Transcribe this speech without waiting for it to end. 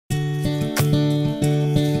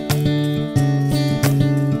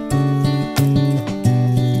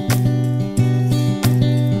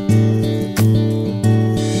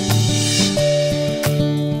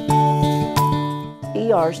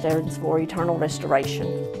ER stands for Eternal Restoration.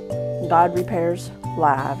 God repairs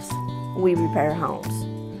lives, we repair homes.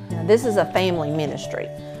 Now, this is a family ministry.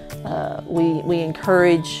 We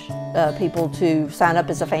encourage people to sign up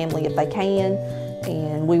as a family if they can,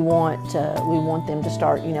 and we want them to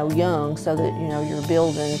start, young, so that you're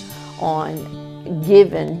building on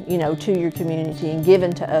giving, to your community and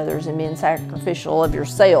giving to others and being sacrificial of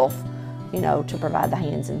yourself, to provide the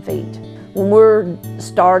hands and feet. When we're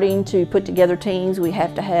starting to put together teams, we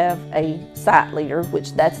have to have a site leader,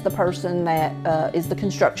 which that's the person that is the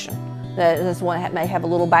construction. That's one that may have a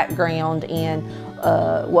little background in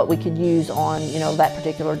what we could use on that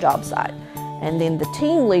particular job site. And then the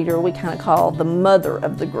team leader we kind of call the mother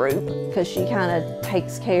of the group, because she kind of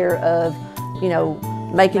takes care of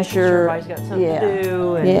making sure everybody's got something to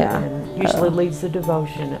do, and usually leads the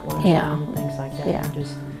devotion at lunchtime and things like that. And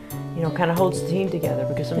just kind of holds the team together,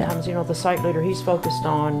 because sometimes the site leader, he's focused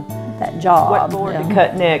on that job, what board to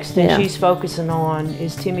cut next, and she's focusing on,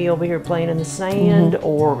 is Timmy over here playing in the sand,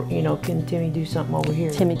 or can Timmy do something over here?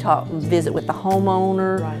 Timmy visit with the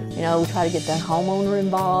homeowner. Right. We try to get the homeowner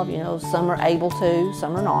involved. Some are able to,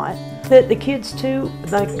 some are not. The kids too,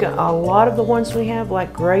 like a lot of the ones we have,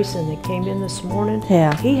 like Grayson that came in this morning.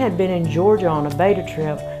 Yeah. He had been in Georgia on a beta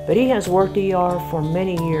trip, but he has worked ER for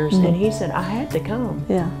many years, and he said, I had to come.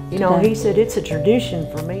 Yeah. He said, it's a tradition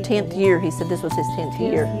for me. 10th year, he said this was his 10th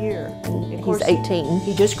year. And of course, he's 18.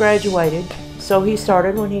 He just graduated, so he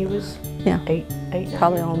started when he was eight.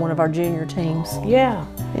 Probably on one of our junior teams. Yeah.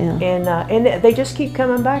 And they just keep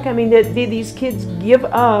coming back. I mean, these kids give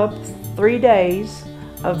up 3 days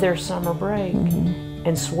of their summer break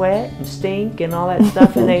and sweat and stink and all that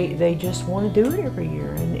stuff, and they just want to do it every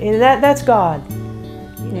year, and that's God.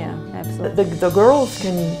 Yeah, absolutely. The girls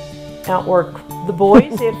can outwork the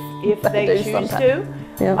boys if they choose to.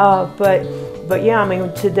 Yeah. But yeah, I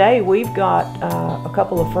mean, today we've got a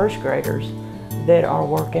couple of first graders that are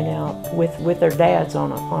working out with their dads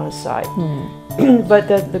on a site. But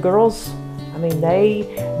the girls, I mean,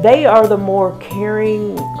 they are the more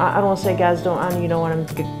caring. I don't want to say guys don't.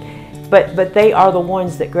 But they are the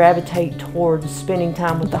ones that gravitate towards spending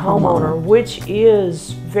time with the homeowner, which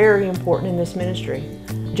is very important in this ministry.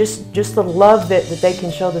 Just the love that they can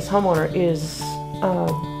show this homeowner is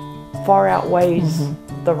far outweighs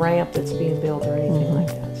the ramp that's being built or anything like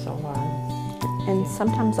that. So, and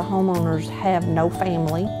sometimes the homeowners have no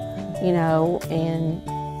family, and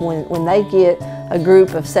when they get a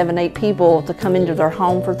group of 7, 8 people to come into their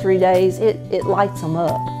home for 3 days, it lights them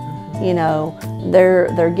up.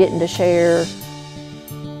 They're getting to share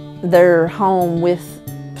their home with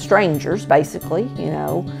strangers, basically,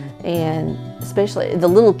 and especially the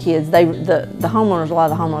little kids. The homeowners, a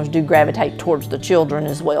lot of the homeowners do gravitate towards the children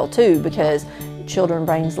as well too, because children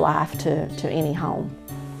brings life to any home.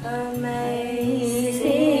 Amazing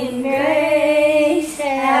grace,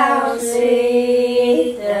 how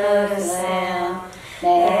sweet the sound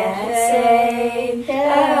that saved a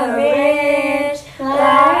wretch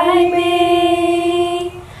like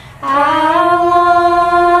me. I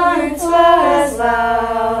once was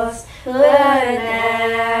lost, but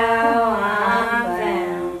now I'm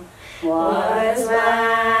found. Was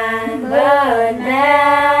blind, but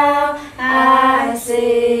now I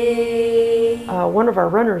see. One of our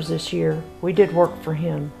runners this year, we did work for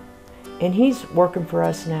him, and he's working for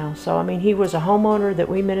us now. So I mean, he was a homeowner that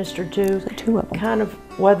we ministered to. So 2 of them. Kind of,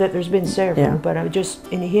 well, there's been several, but just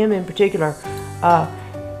in him in particular,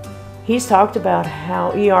 he's talked about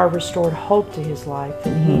how ER restored hope to his life,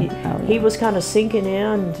 and he was kind of sinking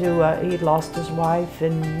in to he'd lost his wife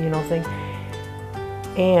and things.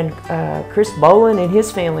 And Chris Bolin and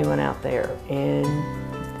his family went out there, and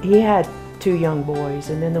he had 2 young boys,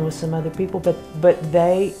 and then there was some other people, but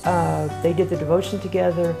they did the devotion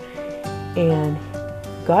together, and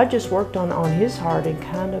God just worked on his heart and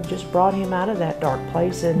kind of just brought him out of that dark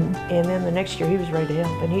place, and then the next year he was ready to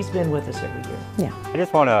help, and he's been with us every year. Yeah. I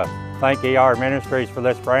just want to thank ER Ministries for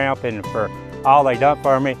this ramp and for all they done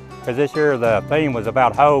for me, because this year the theme was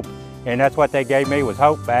about hope, and that's what they gave me, was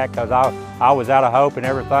hope back, because I was out of hope and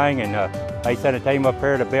everything, and they sent a team up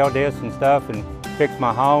here to build this and stuff and fix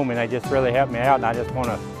my home, and they just really helped me out, and I just want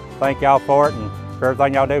to thank y'all for it and for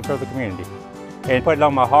everything y'all do for the community. And put it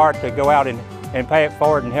on my heart to go out and pay it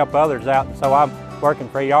forward and help others out, and so I'm working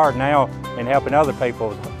for ER now and helping other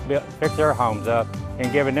people fix their homes up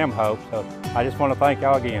and giving them hope. So I just want to thank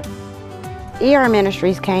y'all again. ER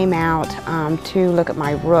Ministries came out to look at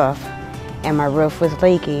my roof, and my roof was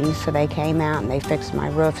leaking, so they came out and they fixed my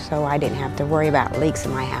roof so I didn't have to worry about leaks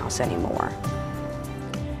in my house anymore.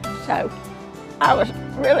 So I was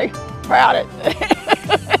really proud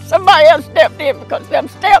that somebody else stepped in, because them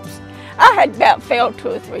steps I had about fell 2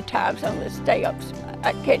 or 3 times on the steps.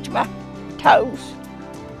 I'd catch my toes.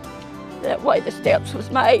 That way the steps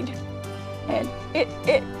was made. And it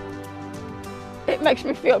makes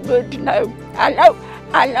me feel good to know.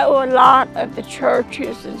 I know a lot of the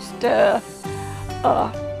churches and stuff,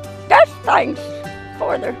 does things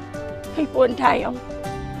for the people in town.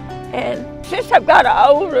 And since I've got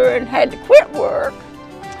older and had to quit work,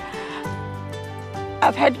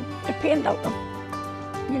 I've had to depend on them,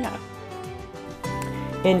 you know.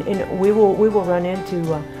 And we will run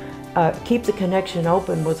into keep the connection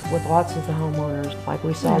open with lots of the homeowners. Like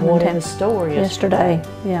we saw one in the store yesterday.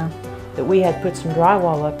 Yeah. That we had put some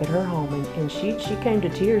drywall up at her home, and she came to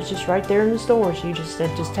tears just right there in the store. She just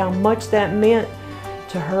said just how much that meant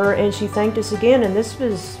to her, and she thanked us again. And this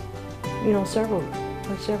was, you know, several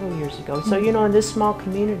years ago. So, you know, in this small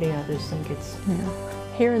community, I just think it's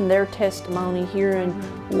hearing their testimony, hearing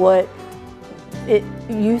what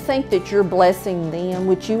you think that you're blessing them,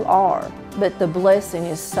 which you are, but the blessing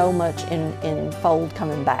is so much in fold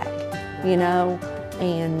coming back, you know,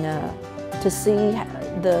 and to see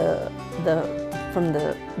from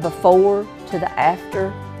the before to the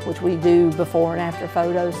after, which we do before and after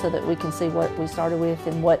photos so that we can see what we started with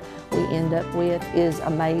and what we end up with, is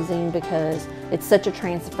amazing, because it's such a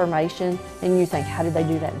transformation. And you think, how did they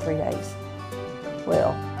do that in 3 days?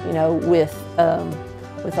 Well, you know, with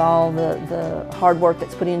all the hard work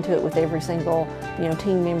that's put into it with every single, you know,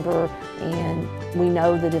 team member, and we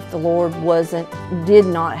know that if the Lord did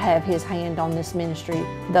not have His hand on this ministry,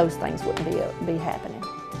 those things wouldn't be happening.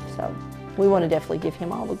 So we want to definitely give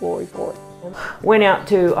Him all the glory for it. Went out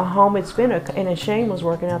to a home. It's been and Shane was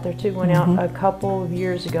working out there too. Went out a couple of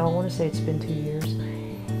years ago. I want to say it's been 2 years,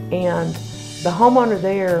 and the homeowner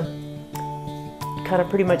there kind of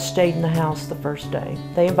pretty much stayed in the house the first day.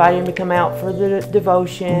 They invited him to come out for the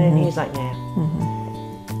devotion, and he's like, nah.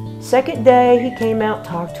 Second day, he came out,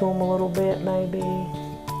 talked to him a little bit,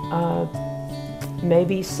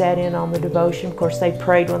 maybe sat in on the devotion. Of course, they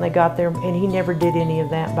prayed when they got there, and he never did any of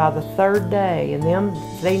that. By the third day, and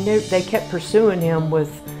they kept pursuing him with,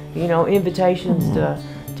 you know, invitations to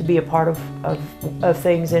be a part of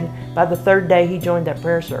things. And by the third day, he joined that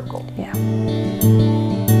prayer circle. Yeah.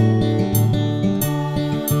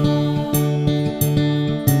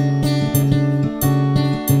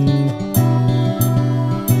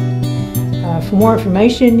 For more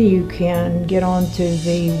information, you can get onto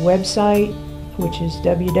the website, which is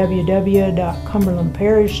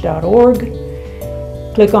www.cumberlandparish.org.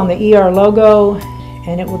 Click on the ER logo,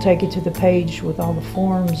 and it will take you to the page with all the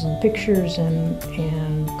forms and pictures and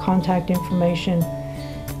contact information.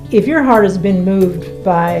 If your heart has been moved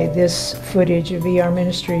by this footage of ER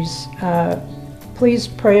Ministries, please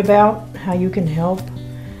pray about how you can help.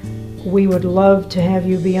 We would love to have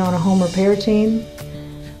you be on a home repair team.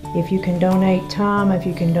 If you can donate time, if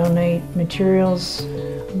you can donate materials,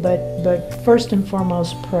 but first and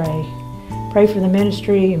foremost, pray. Pray for the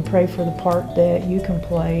ministry and pray for the part that you can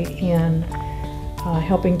play in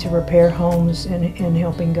helping to repair homes and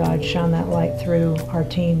helping God shine that light through our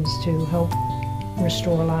teams to help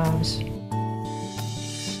restore lives.